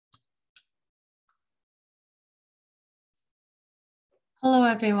Hello,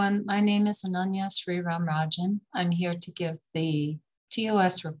 everyone. My name is Ananya Sri Ramrajan. I'm here to give the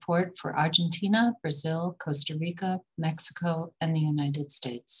TOS report for Argentina, Brazil, Costa Rica, Mexico, and the United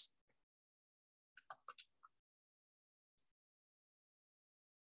States.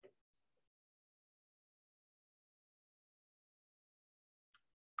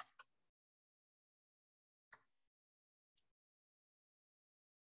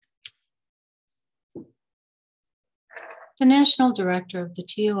 The National Director of the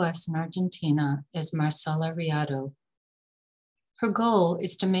TOS in Argentina is Marcela Riado. Her goal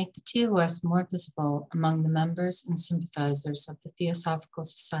is to make the TOS more visible among the members and sympathizers of the Theosophical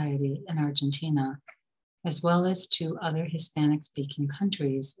Society in Argentina, as well as to other Hispanic-speaking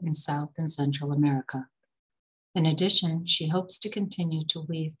countries in South and Central America. In addition, she hopes to continue to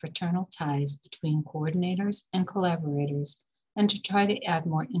weave fraternal ties between coordinators and collaborators and to try to add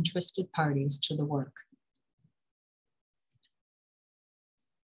more interested parties to the work.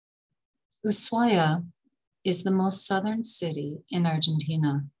 Ushuaia is the most southern city in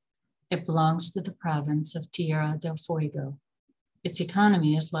Argentina. It belongs to the province of Tierra del Fuego. Its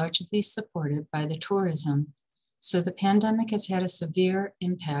economy is largely supported by the tourism, so the pandemic has had a severe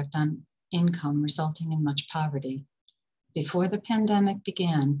impact on income, resulting in much poverty. Before the pandemic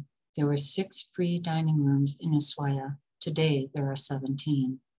began, there were 6 free dining rooms in Ushuaia. Today, there are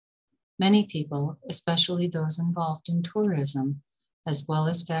 17. Many people, especially those involved in tourism, as well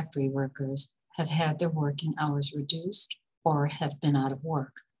as factory workers, have had their working hours reduced or have been out of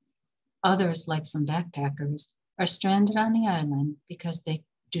work. Others, like some backpackers, are stranded on the island because they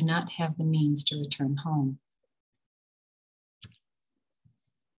do not have the means to return home.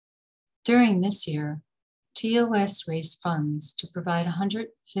 During this year, TOS raised funds to provide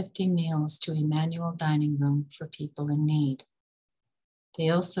 150 meals to Emmanuel Dining Room for people in need. They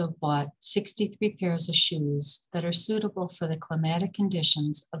also bought 63 pairs of shoes that are suitable for the climatic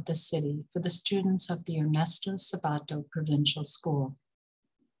conditions of the city for the students of the Ernesto Sabato Provincial School.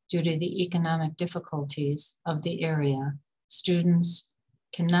 Due to the economic difficulties of the area, students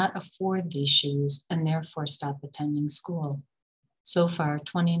cannot afford these shoes and therefore stop attending school. So far,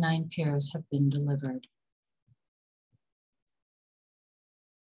 29 pairs have been delivered.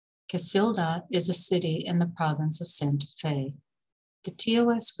 Casilda is a city in the province of Santa Fe. The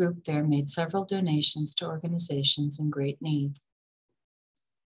TOS group there made several donations to organizations in great need,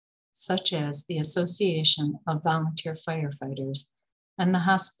 such as the Association of Volunteer Firefighters and the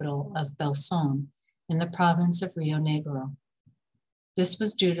Hospital of Belson in the province of Rio Negro. This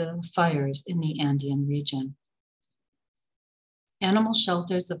was due to the fires in the Andean region. Animal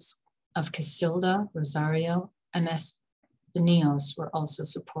shelters of Casilda, Rosario, and Espinillos were also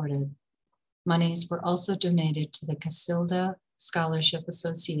supported. Monies were also donated to the Casilda Scholarship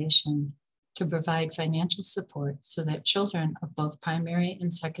Association to provide financial support so that children of both primary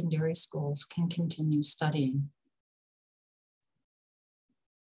and secondary schools can continue studying.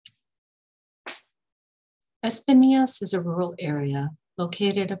 Espinillos is a rural area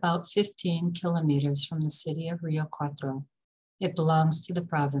located about 15 kilometers from the city of Rio Cuatro. It belongs to the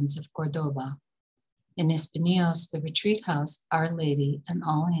province of Cordoba. In Espinillos, the retreat house, Our Lady and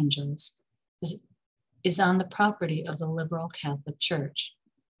All Angels, is on the property of the Liberal Catholic Church.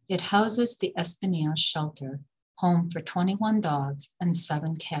 It houses the Espinillos shelter, home for 21 dogs and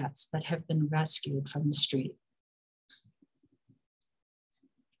 7 cats that have been rescued from the street.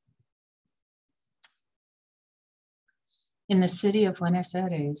 In the city of Buenos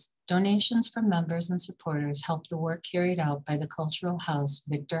Aires, donations from members and supporters help the work carried out by the cultural house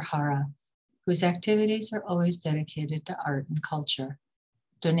Victor Jara, whose activities are always dedicated to art and culture.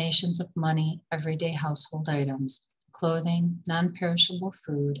 Donations of money, everyday household items, clothing, non-perishable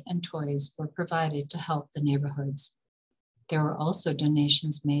food, and toys were provided to help the neighborhoods. There were also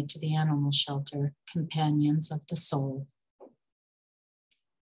donations made to the animal shelter, Companions of the Soul.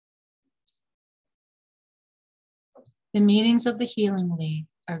 The meetings of the Healing League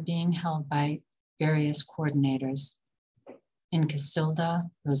are being held by various coordinators in Casilda,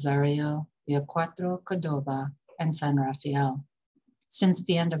 Rosario, Rio Cuatro, Cordoba, and San Rafael. Since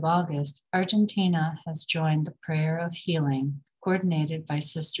the end of August, Argentina has joined the Prayer of Healing, coordinated by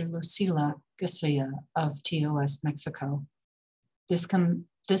Sister Lucila Garcia of TOS Mexico. This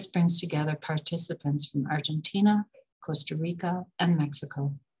brings together participants from Argentina, Costa Rica, and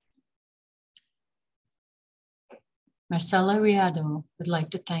Mexico. Marcela Riado would like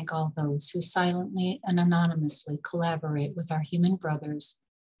to thank all those who silently and anonymously collaborate with our human brothers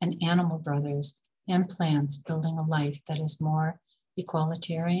and animal brothers and plants, building a life that is more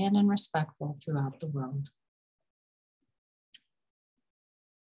equalitarian and respectful throughout the world.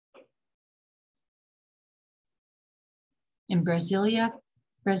 In Brasilia,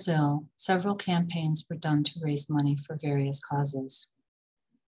 Brazil, several campaigns were done to raise money for various causes.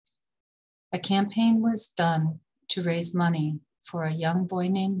 A campaign was done to raise money for a young boy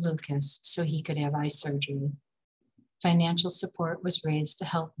named Lucas so he could have eye surgery. Financial support was raised to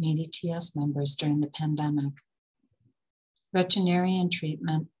help needy TS members during the pandemic. Veterinarian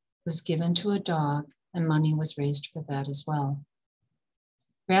treatment was given to a dog, and money was raised for that as well.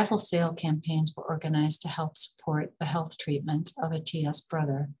 Raffle sale campaigns were organized to help support the health treatment of a TS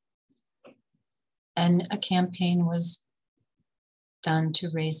brother. And a campaign was done to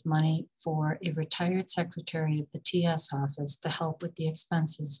raise money for a retired secretary of the TS office to help with the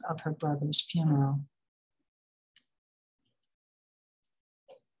expenses of her brother's funeral.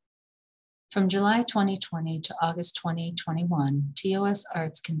 From July 2020 to August 2021, TOS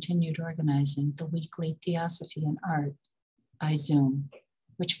Arts continued organizing the weekly Theosophy and Art by Zoom,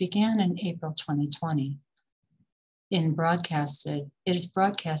 which began in April 2020. It is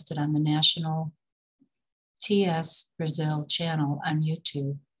broadcasted on the national TS Brazil channel on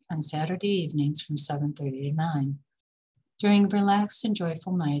YouTube on Saturday evenings from 7:30 to 9. During relaxed and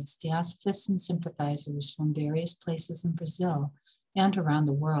joyful nights, Theosophists and sympathizers from various places in Brazil and around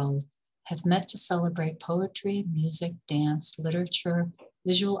the world have met to celebrate poetry, music, dance, literature,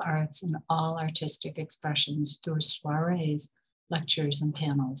 visual arts, and all artistic expressions through soirees, lectures, and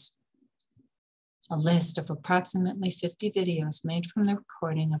panels. A list of approximately 50 videos made from the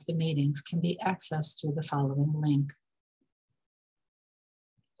recording of the meetings can be accessed through the following link.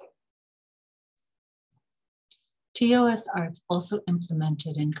 TOS Arts also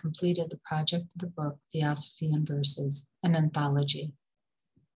implemented and completed the project of the book Theosophy in Verses, an anthology,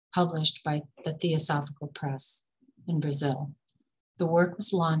 published by the Theosophical Press in Brazil. The work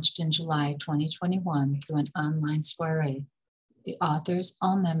was launched in July 2021 through an online soiree. The authors,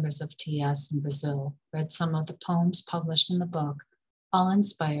 all members of TS in Brazil, read some of the poems published in the book, all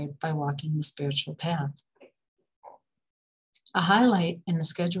inspired by walking the spiritual path. A highlight in the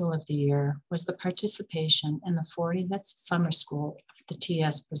schedule of the year was the participation in the 40th Summer School of the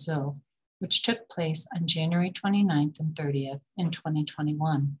TS Brazil, which took place on January 29th and 30th in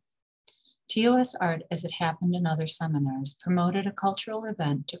 2021. TOS Art, as it happened in other seminars, promoted a cultural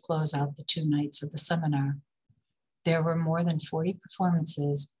event to close out the 2 nights of the seminar. There were more than 40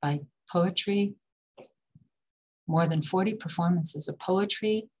 performances of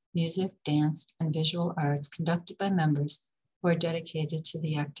poetry, music, dance, and visual arts conducted by members who are dedicated to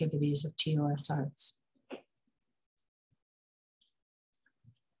the activities of TOS Arts.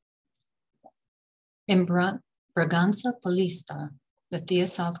 In Bragança Paulista, the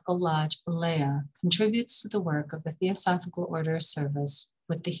Theosophical Lodge Alea contributes to the work of the Theosophical Order of Service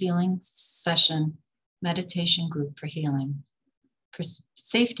with the Healing Session Meditation Group for Healing. For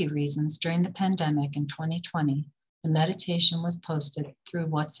safety reasons, during the pandemic in 2020, the meditation was posted through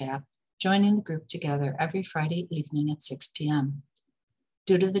WhatsApp, joining the group together every Friday evening at 6 p.m.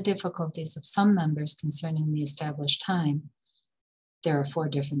 Due to the difficulties of some members concerning the established time, there are 4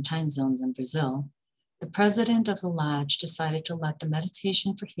 different time zones in Brazil, the president of the lodge decided to let the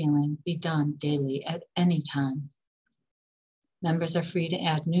meditation for healing be done daily at any time. Members are free to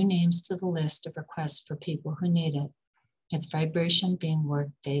add new names to the list of requests for people who need it, its vibration being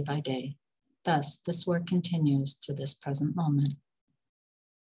worked day by day. Thus, this work continues to this present moment.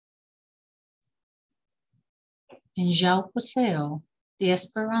 In João Pessoa, the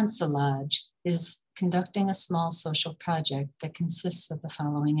Esperança Lodge is conducting a small social project that consists of the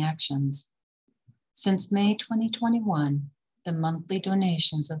following actions. Since May 2021, the monthly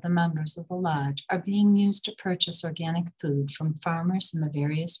donations of the members of the lodge are being used to purchase organic food from farmers in the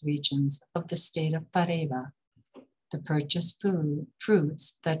various regions of the state of Paraíba. The purchased food,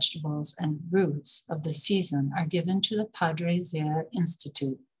 fruits, vegetables, and roots of the season are given to the Padre Zé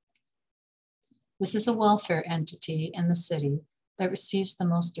Institute. This is a welfare entity in the city that receives the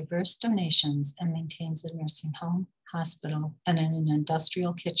most diverse donations and maintains a nursing home, hospital, and an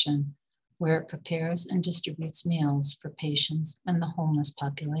industrial kitchen where it prepares and distributes meals for patients and the homeless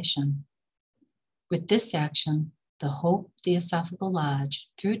population. With this action, the Hope Theosophical Lodge,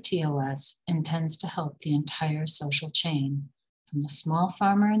 through TOS, intends to help the entire social chain, from the small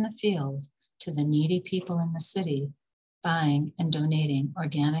farmer in the field to the needy people in the city, buying and donating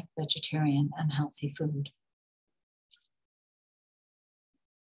organic, vegetarian, and healthy food.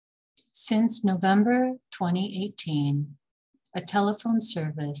 Since November 2018, a telephone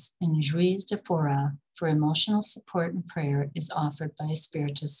service in Juiz de Fora for emotional support and prayer is offered by a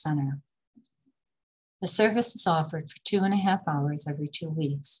Spiritist Center. The service is offered for 2.5 hours every 2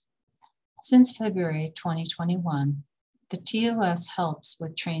 weeks. Since February 2021, the TOS helps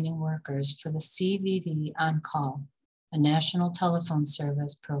with training workers for the CVV on call. a national telephone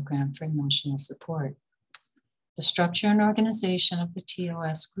service program for emotional support. The structure and organization of the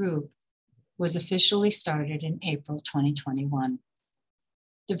TOS group was officially started in April 2021.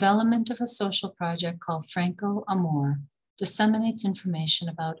 Development of a social project called Franco Amor disseminates information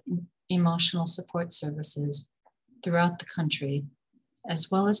about emotional support services throughout the country,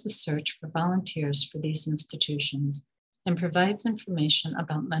 as well as the search for volunteers for these institutions, and provides information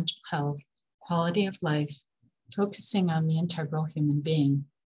about mental health, quality of life, focusing on the integral human being.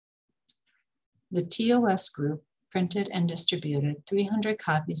 The TOS group printed and distributed 300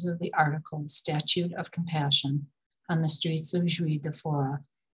 copies of the article Statute of Compassion on the Streets of Juiz de Fora,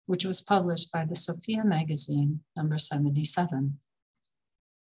 which was published by the Sophia magazine, number 77.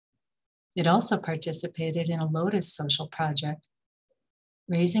 It also participated in a Lotus social project,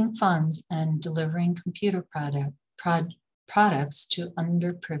 raising funds and delivering computer products to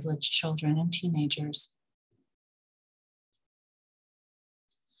underprivileged children and teenagers.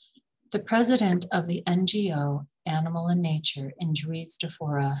 The president of the NGO Animal and Nature in Juiz de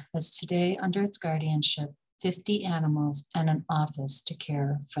Fora has today under its guardianship 50 animals and an office to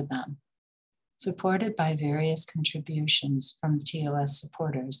care for them. Supported by various contributions from TOS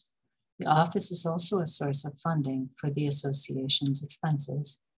supporters, the office is also a source of funding for the association's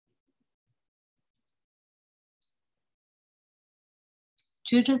expenses.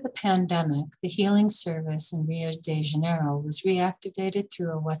 Due to the pandemic, the healing service in Rio de Janeiro was reactivated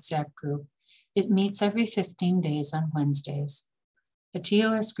through a WhatsApp group. It meets every 15 days on Wednesdays. A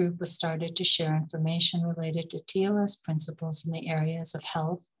TOS group was started to share information related to TOS principles in the areas of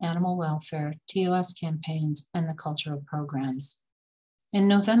health, animal welfare, TOS campaigns, and the cultural programs. In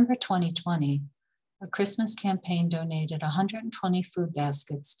November 2020, a Christmas campaign donated 120 food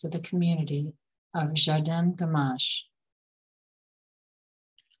baskets to the community of Jardim Gamache.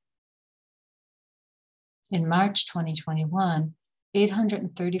 In March 2021,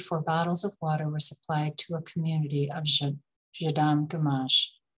 834 bottles of water were supplied to a community of Jardim Gamache.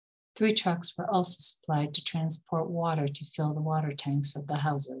 3 trucks were also supplied to transport water to fill the water tanks of the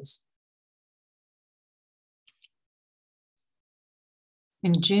houses.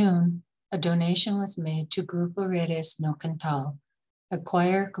 In June, a donation was made to Grupo Redes no Cantal, a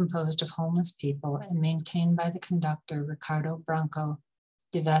choir composed of homeless people and maintained by the conductor Ricardo Branco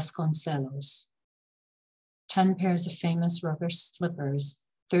de Vasconcelos. 10 pairs of famous rubber slippers,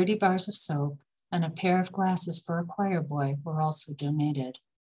 30 bars of soap, and a pair of glasses for a choir boy were also donated.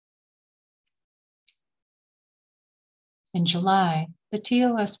 In July, the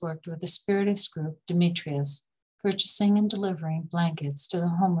TOS worked with the spiritist group Demetrius, purchasing and delivering blankets to the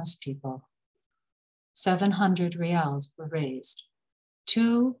homeless people. 700 reals were raised.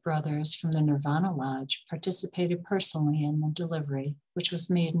 2 brothers from the Nirvana Lodge participated personally in the delivery, which was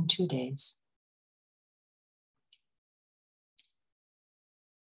made in 2 days.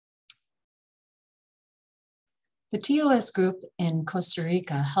 The TOS group in Costa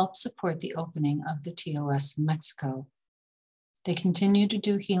Rica helped support the opening of the TOS in Mexico. They continue to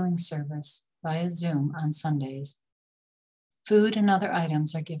do healing service via Zoom on Sundays. Food and other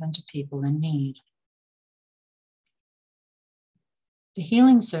items are given to people in need. The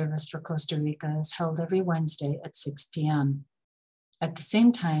healing service for Costa Rica is held every Wednesday at 6 p.m. At the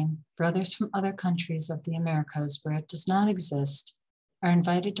same time, brothers from other countries of the Americas where it does not exist are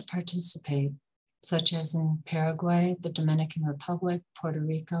invited to participate, such as in Paraguay, the Dominican Republic, Puerto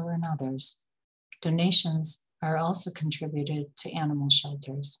Rico, and others. Donations are also contributed to animal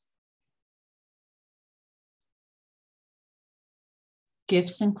shelters.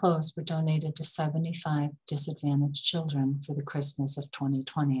 Gifts and clothes were donated to 75 disadvantaged children for the Christmas of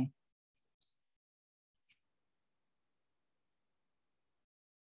 2020.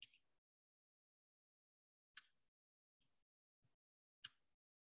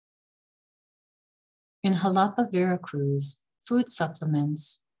 In Jalapa, Veracruz, food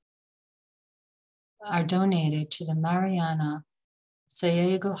supplements are donated to the Mariana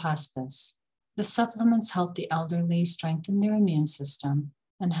Sayago Hospice. The supplements help the elderly strengthen their immune system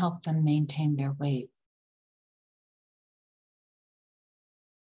and help them maintain their weight.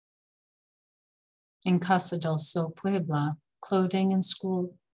 In Casa del Sol, Puebla, clothing and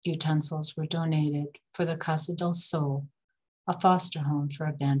school utensils were donated for the Casa del Sol, a foster home for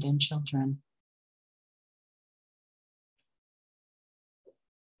abandoned children.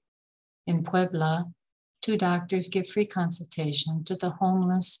 In Puebla, 2 doctors give free consultation to the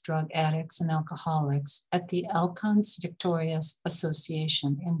homeless, drug addicts, and alcoholics at the Alcance Victorias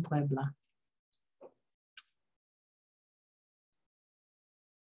Association in Puebla.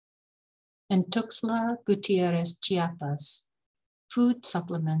 In Tuxtla Gutierrez, Chiapas, Food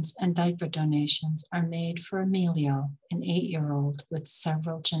supplements and diaper donations are made for Emilio, an 8-year-old with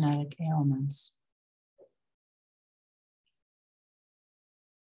several genetic ailments.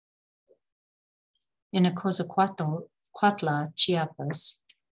 In Acozacuatla, Chiapas,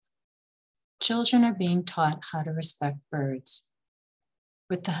 children are being taught how to respect birds.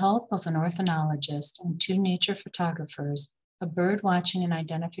 With the help of an ornithologist and 2 nature photographers, a bird watching and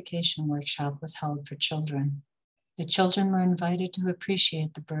identification workshop was held for children. The children were invited to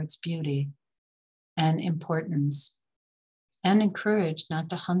appreciate the bird's beauty and importance and encouraged not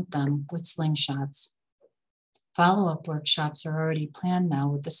to hunt them with slingshots. Follow-up workshops are already planned now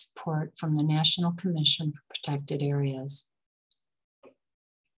with the support from the National Commission for Protected Areas.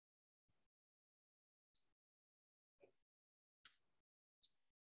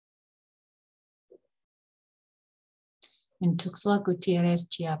 In Tuxtla Gutierrez,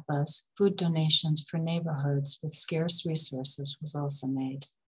 Chiapas, food donations for neighborhoods with scarce resources was also made.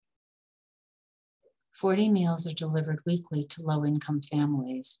 40 meals are delivered weekly to low-income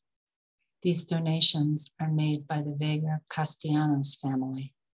families. These donations are made by the Vega Castellanos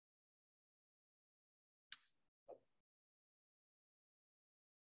family.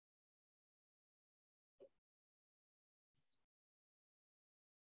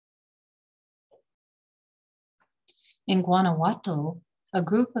 In Guanajuato, a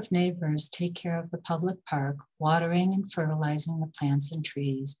group of neighbors take care of the public park, watering and fertilizing the plants and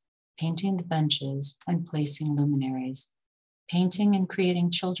trees, painting the benches, and placing luminaries. Painting and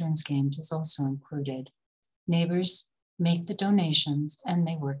creating children's games is also included. Neighbors make the donations and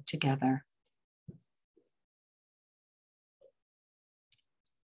they work together.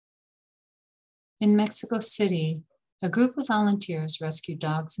 In Mexico City, a group of volunteers rescue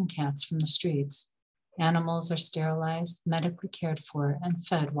dogs and cats from the streets. Animals are sterilized, medically cared for, and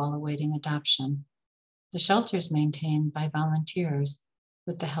fed while awaiting adoption. The shelter is maintained by volunteers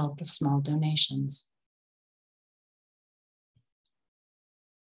with the help of small donations.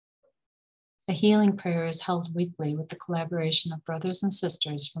 A healing prayer is held weekly with the collaboration of brothers and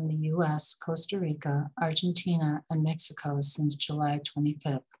sisters from the US, Costa Rica, Argentina, and Mexico since July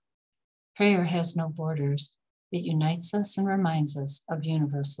 25th. Prayer has no borders. It unites us and reminds us of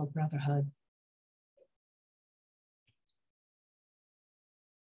universal brotherhood.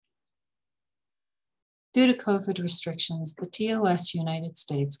 Due to COVID restrictions, the TOS United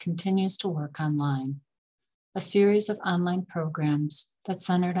States continues to work online. A series of online programs that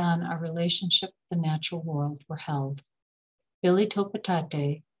centered on our relationship with the natural world were held. Billy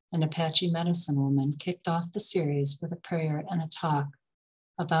Topatate, an Apache medicine woman, kicked off the series with a prayer and a talk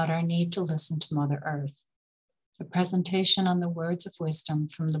about our need to listen to Mother Earth. A presentation on the words of wisdom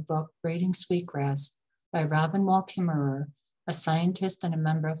from the book Braiding Sweetgrass by Robin Wall Kimmerer, a scientist and a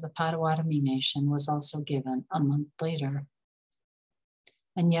member of the Potawatomi Nation, was also given a month later.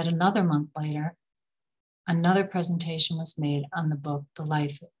 And yet another month later, another presentation was made on the book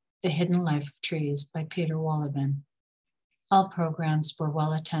The Hidden Life of Trees by Peter Wolleben. All programs were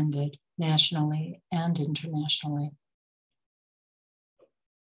well attended nationally and internationally.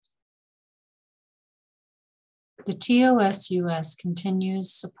 The TOS US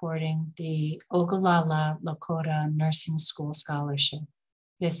continues supporting the Ogallala Lakota Nursing School Scholarship.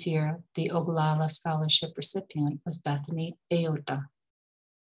 This year, the Ogallala Scholarship recipient was Bethany Aota.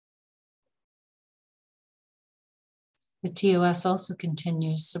 The TOS also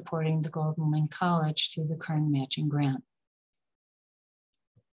continues supporting the Golden Link College through the Kern Matching Grant.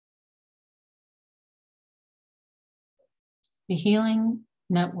 The healing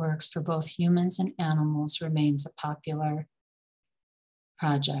networks for both humans and animals remains a popular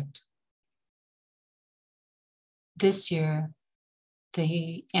project. This year,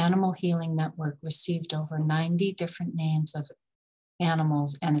 the Animal Healing Network received over 90 different names of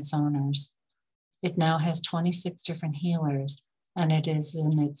animals and its owners. It now has 26 different healers, and it is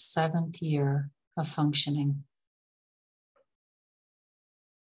in its 7th year of functioning.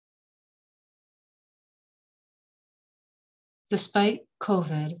 Despite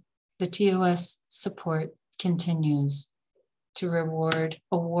COVID, the TOS support continues to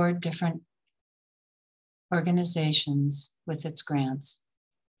award different organizations with its grants.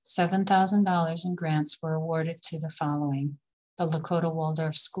 $7,000 in grants were awarded to the following: the Lakota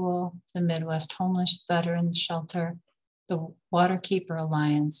Waldorf School, the Midwest Homeless Veterans Shelter, the Waterkeeper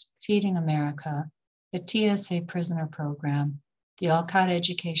Alliance, Feeding America, the TSA Prisoner Program, the Alcott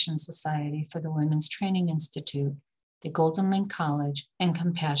Education Society for the Women's Training Institute, the Golden Link College, and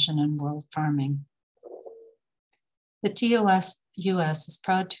Compassion and World Farming. The TOS US is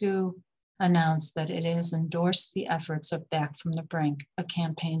proud to announce that it has endorsed the efforts of Back from the Brink, a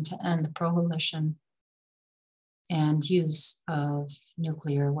campaign to end the prohibition and use of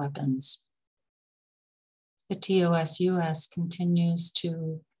nuclear weapons. The TOS continues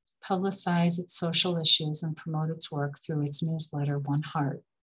to publicize its social issues and promote its work through its newsletter, One Heart.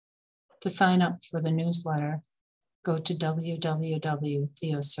 To sign up for the newsletter, go to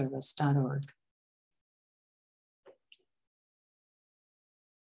www.theoservice.org.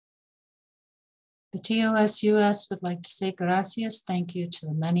 The TOS would like to say gracias, thank you to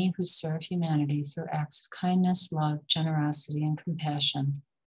the many who serve humanity through acts of kindness, love, generosity, and compassion.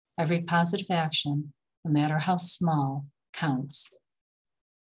 Every positive action, no matter how small, counts.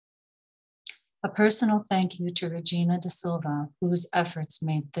 A personal thank you to Regina da Silva, whose efforts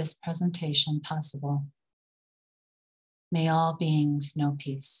made this presentation possible. May all beings know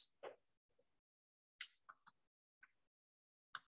peace.